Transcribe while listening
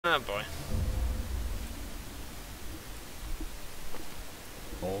Oh boy.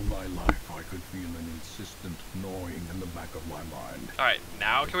 All my life I could feel an insistent gnawing in the back of my mind. Alright,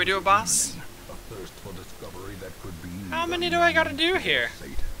 now can we do a boss? A thirst for discovery that could be. How many do I gotta do here?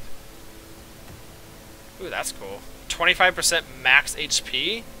 Ooh, that's cool. 25% max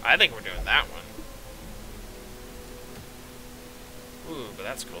HP? I think we're doing that one. Ooh, but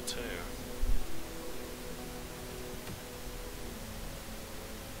that's cool too.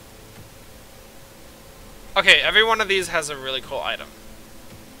 Okay, every one of these has a really cool item.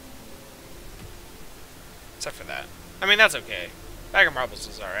 Except for that. I mean, that's okay. Bag of marbles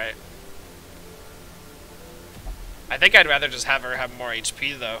is alright. I think I'd rather just have her have more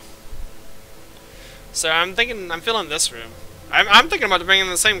HP, though. So I'm feeling this room. I'm thinking about bringing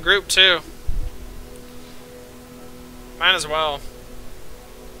in the same group, too. Might as well.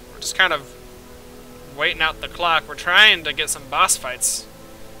 We're just kind of waiting out the clock. We're trying to get some boss fights.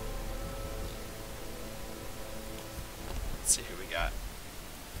 Let's see who we got.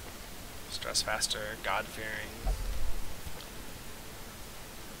 Stress faster, God-fearing.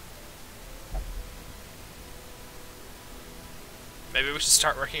 Maybe we should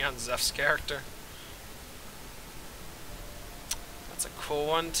start working on Zeph's character. That's a cool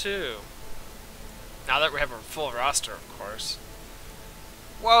one, too. Now that we have a full roster, of course.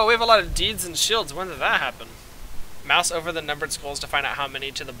 Whoa, we have a lot of deeds and shields. When did that happen? Mouse over the numbered skulls to find out how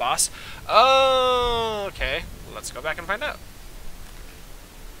many to the boss. Oh, okay. Let's go back and find out.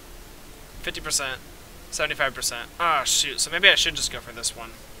 50%. 75%. Oh, shoot. So maybe I should just go for this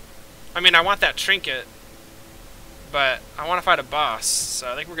one. I mean, I want that trinket, but I want to fight a boss,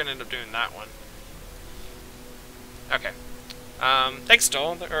 so I think we're going to end up doing that one. Okay. Thanks,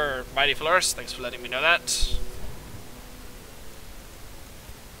 Dole, or Mighty Florist. Thanks for letting me know that.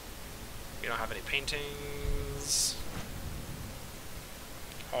 We don't have any paintings.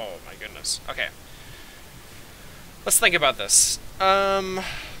 Oh, my goodness. Okay. Let's think about this.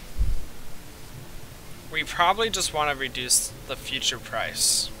 We probably just want to reduce the future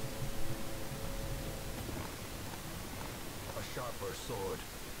price. A sharper sword,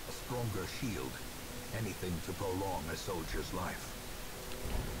 a stronger shield, anything to prolong a soldier's life.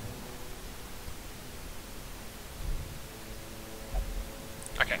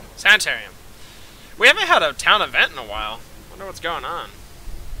 Okay, Sanitarium. We haven't had a town event in a while. Wonder what's going on.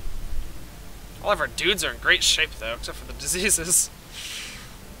 All of our dudes are in great shape, though, except for the diseases.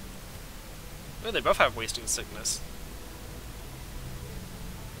 Oh, they both have wasting sickness.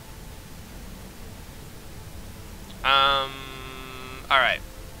 Alright.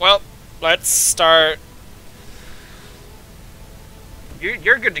 Well, let's start.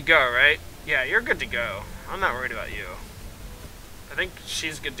 You're good to go, right? Yeah, you're good to go. I'm not worried about you. I think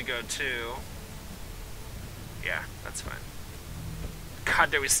she's good to go, too. Yeah, that's fine.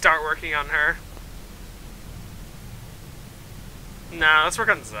 God, did we start working on her? Nah, let's work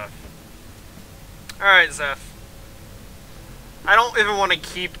on Zeph. Alright, Zeph. I don't even want to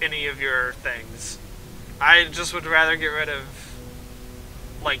keep any of your things. I just would rather get rid of,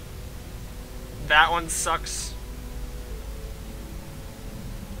 like, that one sucks.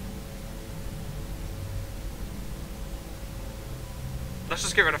 Let's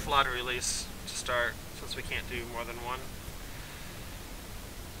just get rid of flawed release to start, since we can't do more than one.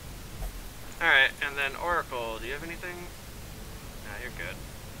 Alright, and then Oracle, do you have anything? No, you're good.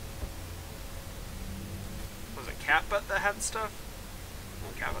 Was it Catbutt that had stuff?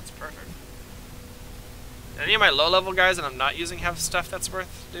 Oh, Catbutt's perfect. Any of my low-level guys that I'm not using have stuff that's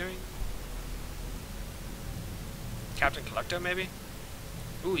worth doing? Captain Collecto, maybe?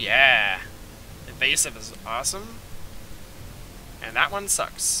 Ooh, yeah! Evasive is awesome. And that one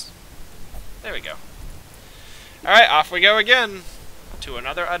sucks. There we go. Alright, off we go again! To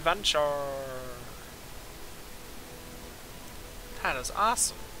another adventure! That is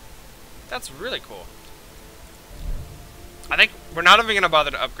awesome. That's really cool. I think we're not even going to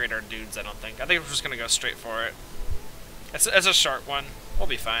bother to upgrade our dudes, I don't think. I think we're just going to go straight for it. It's a short one. We'll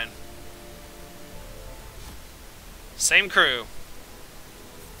be fine. Same crew.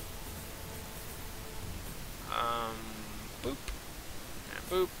 Boop. And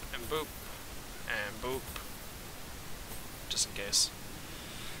boop, and boop, and boop. Just in case.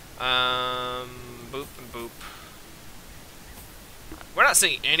 Boop and boop. We're not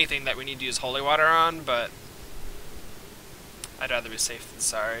seeing anything that we need to use holy water on, but I'd rather be safe than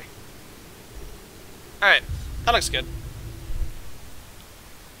sorry. Alright, that looks good.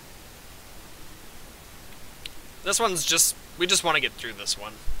 This one's just, we just want to get through this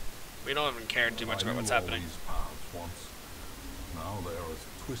one. We don't even care too much about what's happening. Once. Now they are as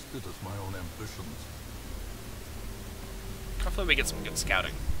twisted as my own ambitions. Hopefully we get some good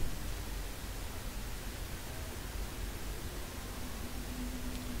scouting.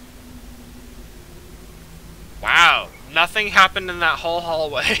 Nothing happened in that whole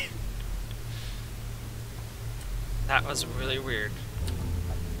hallway. That was really weird.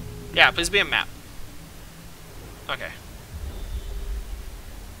 Yeah, please be a map. Okay.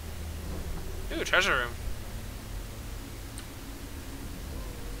 Ooh, treasure room.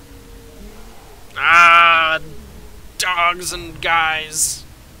 Ah, dogs and guys.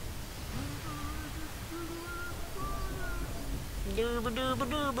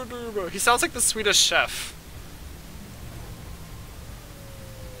 He sounds like the Swedish chef.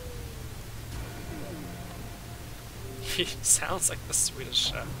 He sounds like the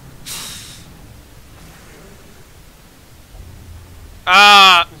Swedish chef.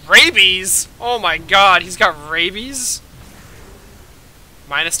 Rabies? Oh my god, he's got rabies?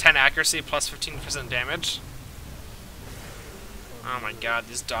 Minus 10 accuracy, plus 15% damage. Oh my god,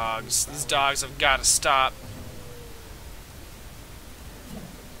 these dogs. These dogs have got to stop.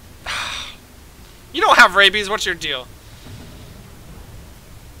 You don't have rabies, what's your deal?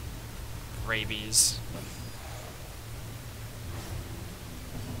 Rabies.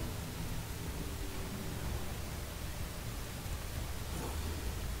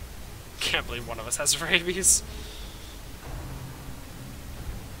 Can't believe one of us has rabies.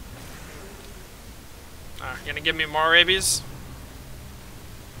 You gonna give me more rabies?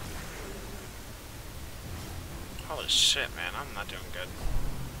 Holy shit, man, I'm not doing good.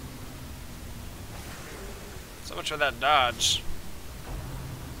 So much for that dodge.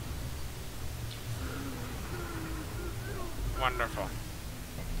 Wonderful.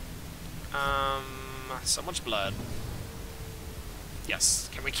 So much blood. Yes.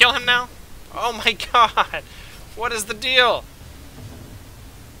 Can we kill him now? Oh my god! What is the deal?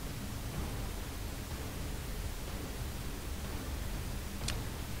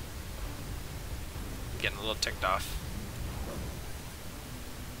 Getting a little ticked off.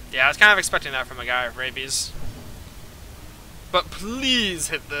 Yeah, I was kind of expecting that from a guy with rabies. But please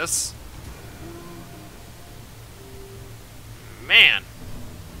hit this. Man.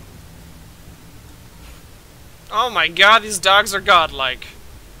 Oh my god, these dogs are godlike.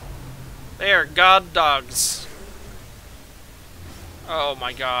 They are god dogs. Oh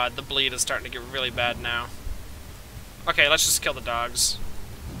my god, the bleed is starting to get really bad now. Okay, let's just kill the dogs.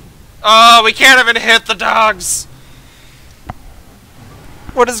 Oh, we can't even hit the dogs!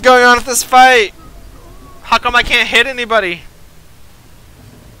 What is going on with this fight? How come I can't hit anybody?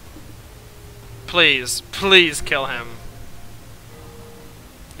 Please, please kill him.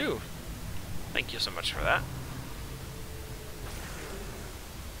 Ooh. Thank you so much for that.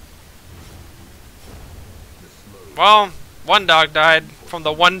 Well, one dog died from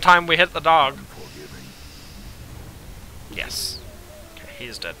the one time we hit the dog. Yes. Okay,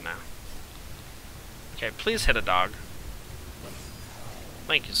 he's dead now. Okay, please hit a dog.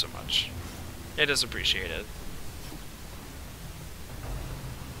 Thank you so much. It is appreciated.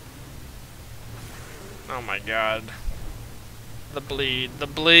 Oh my god. The bleed. The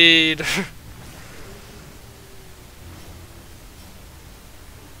bleed.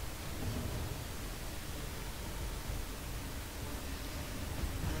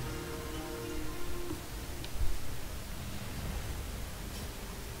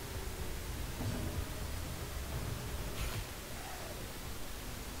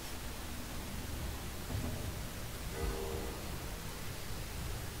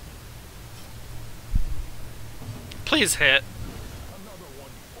 Please hit.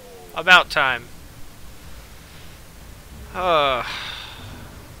 About time.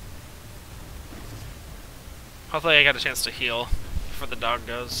 Hopefully I got a chance to heal before the dog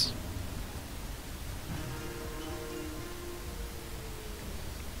goes.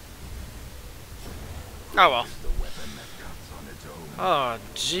 Oh well. Oh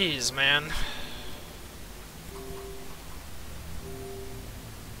jeez, man.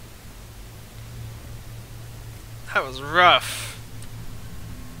 That was rough.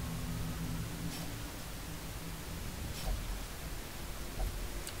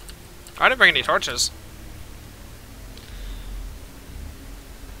 I didn't bring any torches.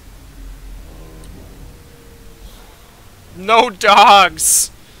 No dogs!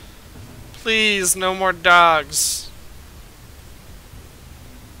 Please, no more dogs.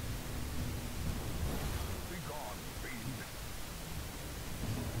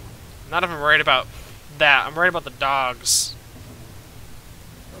 I'm not even worried about that. I'm worried about the dogs.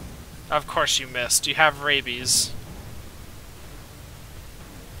 Of course you missed. You have rabies.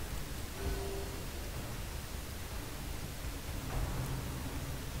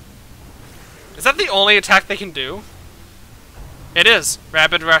 Is that the only attack they can do? It is.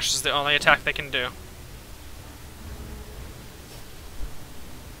 Rapid Rush is the only attack they can do.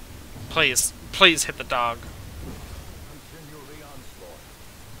 Please. Please hit the dog.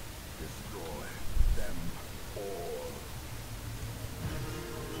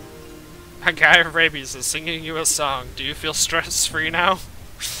 A guy with rabies is singing you a song. Do you feel stress-free now?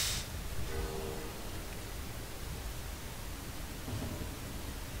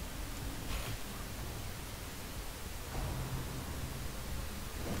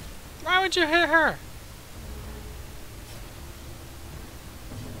 Why would you hit her?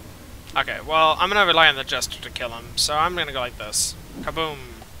 Okay, well, I'm gonna rely on the Jester to kill him, so I'm gonna go like this. Kaboom.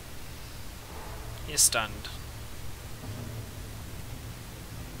 He's stunned.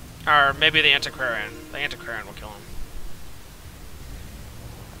 Or maybe the Antiquarian. The Antiquarian will kill him.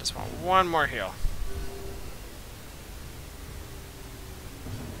 I just want one more heal.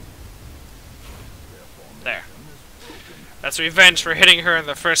 There. That's revenge for hitting her in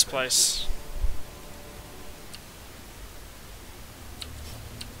the first place.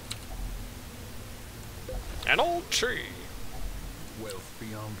 An old tree. Wealth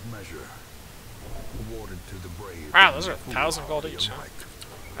beyond measure. Awarded to the brave. Wow, those are 1,000 gold each, huh?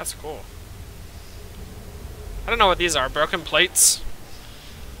 That's cool. I don't know what these are. Broken plates?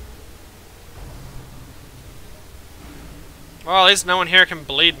 Well, at least no one here can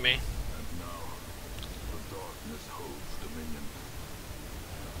bleed me. And now, the darkness holds dominion.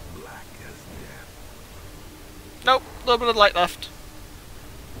 Black as death. Nope, a little bit of light left.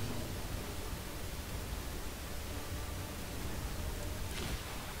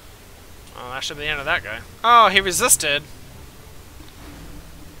 Oh, that should be the end of that guy. Oh, he resisted.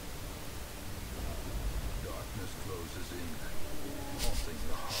 Darkness closes in, haunting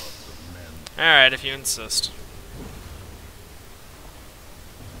the hearts of men. Alright, if you insist.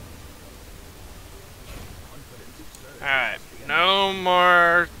 Alright, no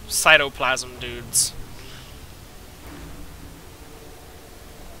more cytoplasm dudes.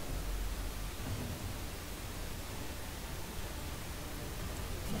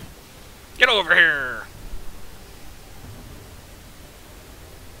 Get over here!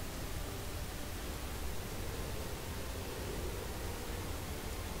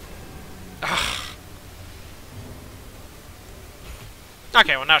 Ugh.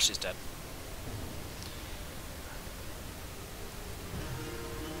 Okay, well now she's dead.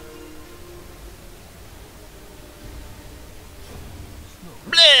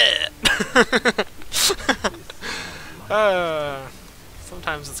 Bled!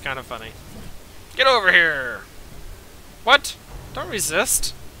 Sometimes it's kind of funny. Get over here! What? Don't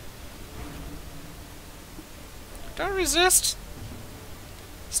resist. Don't resist.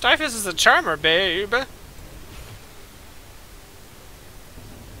 Styphus is a charmer, babe.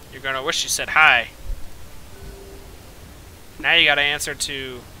 You're gonna wish you said hi. Now you gotta answer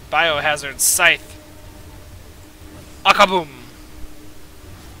to BioHaZaRD Scythe. Akaboom!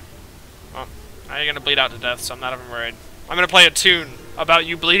 Well, now you're gonna bleed out to death, so I'm not even worried. I'm gonna play a tune about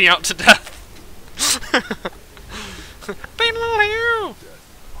you bleeding out to death.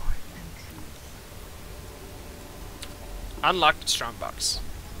 Unlocked strongbox.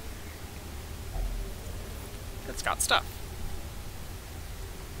 It's got stuff.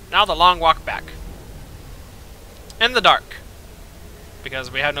 Now the long walk back. In the dark.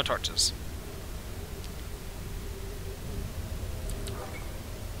 Because we have no torches.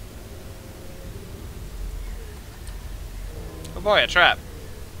 Oh boy, a trap.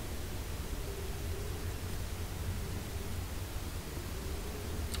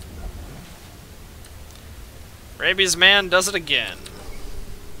 Rabies man does it again.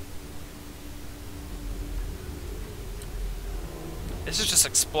 This is just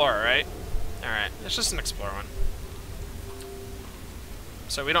Explorer, right? Alright, it's just an Explorer one.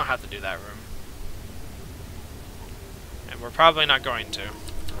 So we don't have to do that room. And we're probably not going to.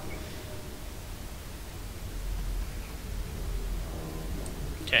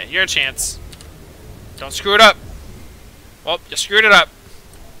 Okay, your chance. Don't screw it up. Well, you screwed it up.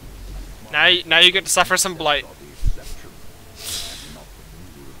 Now you get to suffer some blight.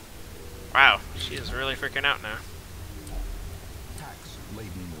 Wow, she is really freaking out now. Tax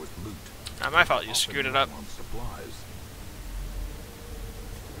laden with loot. Not my fault you screwed it up. On supplies.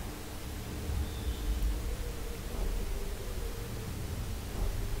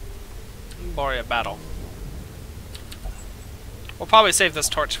 Boy, a battle. We'll probably save this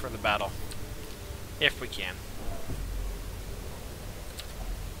torch for the battle. If we can.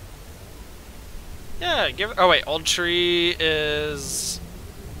 Yeah, give it... Oh wait, old tree is...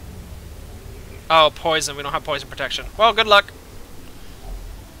 Oh, poison. We don't have poison protection. Well, good luck.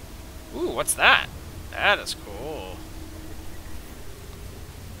 Ooh, what's that? That is cool.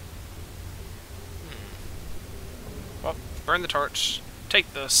 Well, burn the torch.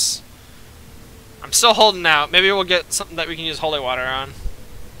 Take this. I'm still holding out. Maybe we'll get something that we can use holy water on.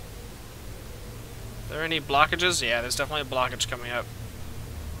 Are there any blockages? Yeah, there's definitely a blockage coming up.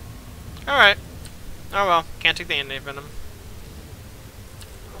 Alright. Oh well, can't take the innate venom.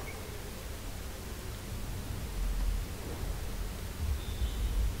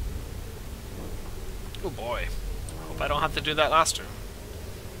 Oh boy. Hope I don't have to do that last room.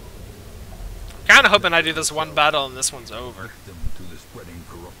 Kinda hoping I do this one battle and this one's over.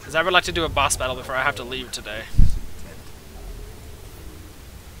 Because I would like to do a boss battle before I have to leave today.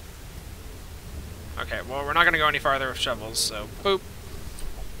 Okay, well we're not gonna go any farther with shovels, so boop.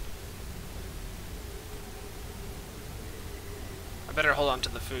 I better hold on to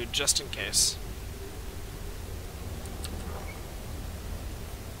the food just in case.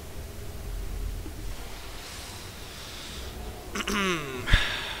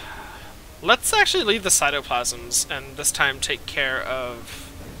 Let's actually leave the cytoplasms and this time take care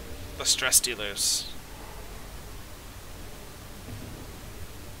of the stress dealers.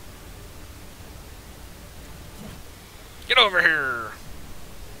 Get over here!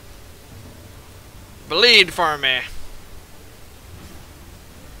 Bleed for me!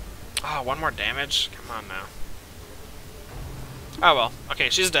 Oh, one more damage? Come on now. Oh well. Okay,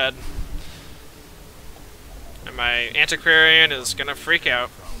 she's dead. And my Antiquarian is gonna freak out.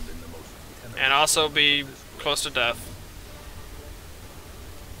 And also be close to death.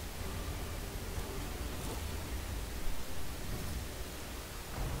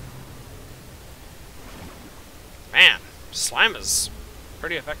 Man, slime is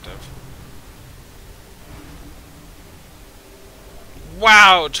pretty effective.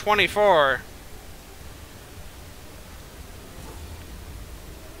 Wow, 24!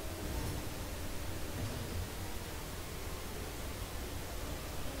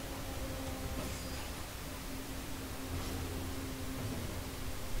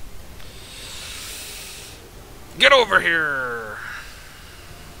 Get over here!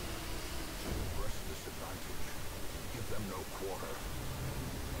 Press this advantage. Give them no quarter.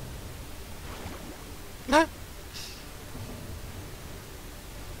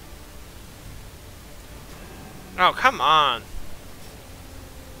 Oh, come on.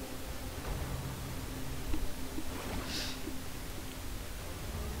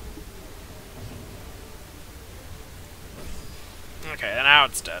 Okay, now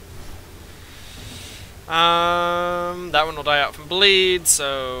it's dead. That one will die out from bleed,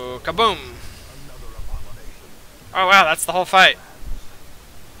 so kaboom! Oh wow, that's the whole fight.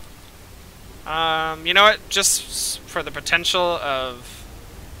 You know what? Just for the potential of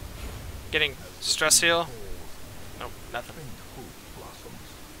getting stress heal. Nope, nothing.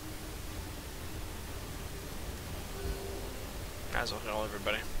 Might as well heal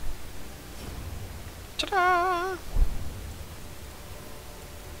everybody. Ta-da!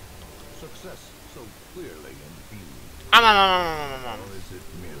 Success so clearly in view. Or is it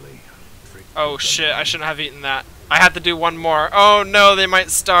merely trick? Oh shit, I shouldn't have eaten that. I had to do one more. Oh no, they might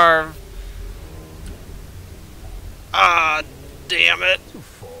starve. Ah, damn it. To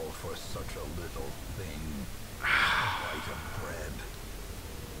fall for such a little thing. A bite of bread.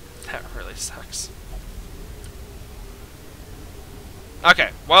 That really sucks.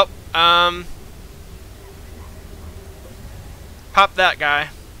 Okay, well, pop that guy.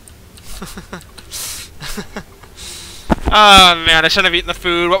 Oh man, I shouldn't have eaten the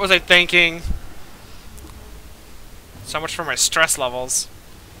food. What was I thinking? So much for my stress levels.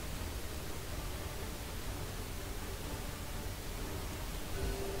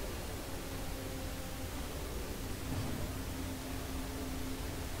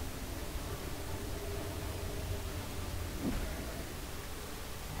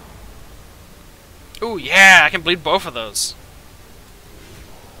 Ooh, yeah, I can bleed both of those.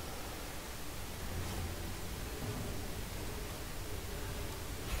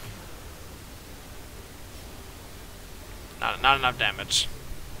 Not enough damage.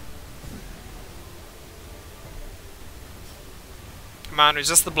 Come on,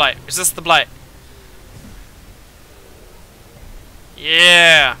 resist the blight. Resist the blight.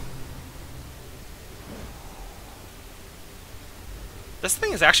 Yeah. This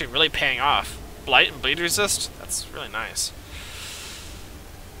thing is actually really paying off. Blight and bleed resist? That's really nice.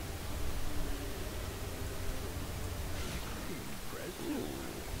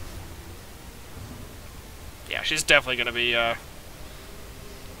 Yeah, she's definitely gonna be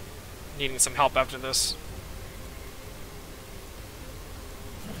needing some help after this.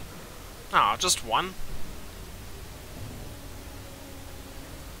 Oh, just one?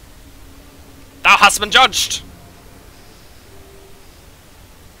 Thou hast been judged!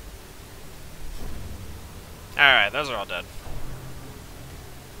 Alright, those are all dead.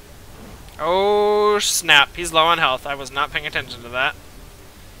 Oh, snap. He's low on health. I was not paying attention to that.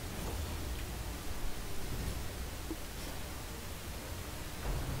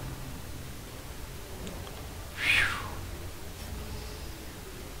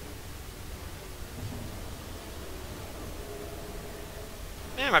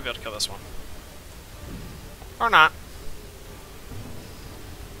 I might be able to kill this one. Or not.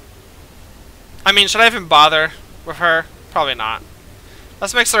 I mean, should I even bother with her? Probably not.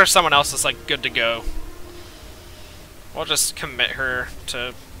 Let's make sure someone else is, like, good to go. We'll just commit her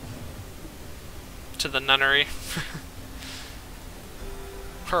to the nunnery.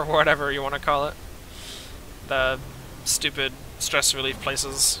 Or whatever you want to call it. The stupid stress relief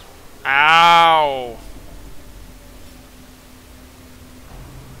places. Ow!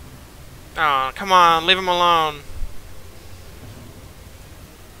 Oh, come on, leave him alone.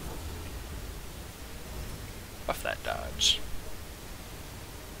 Buff that dodge.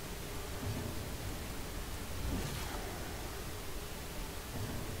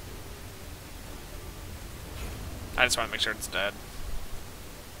 I just want to make sure it's dead.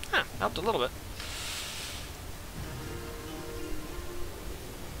 Huh, helped a little bit.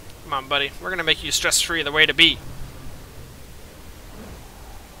 Come on, buddy. We're gonna make you stress-free the way to be.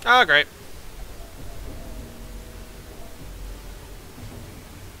 Oh, great.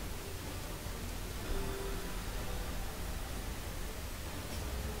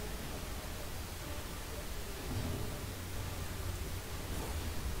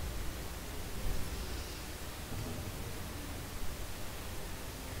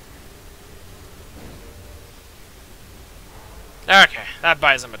 Okay, that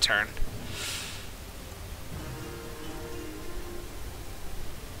buys him a turn.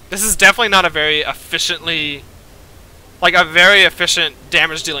 This is definitely not a very efficiently... like, a very efficient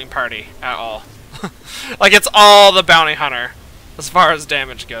damage-dealing party at all. Like, it's all the Bounty Hunter, as far as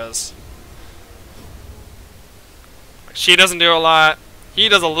damage goes. Like, she doesn't do a lot. He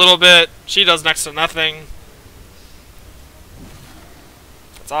does a little bit. She does next to nothing.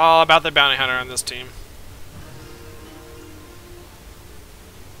 It's all about the Bounty Hunter on this team.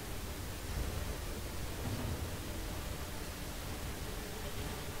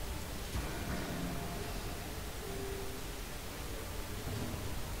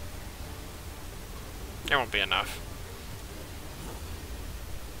 It won't be enough.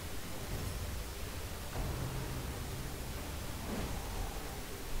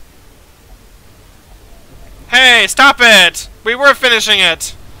 Hey, stop it! We were finishing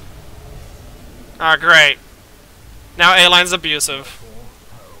it! Ah, great. Now A-line's abusive.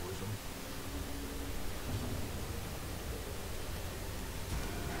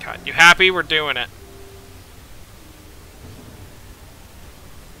 God, you happy? We're doing it.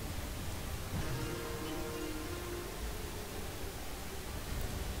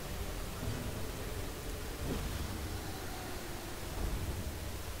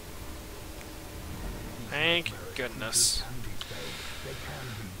 Thank goodness.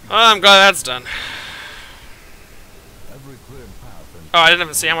 Oh, I'm glad that's done. Oh, I didn't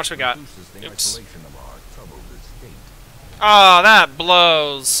even see how much we got. Oops. Oh, that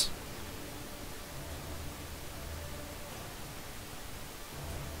blows.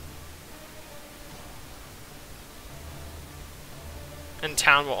 In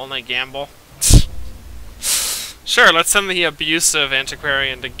town will only gamble. Sure, let's send the abusive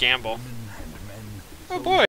Antiquarian to gamble. Oh boy.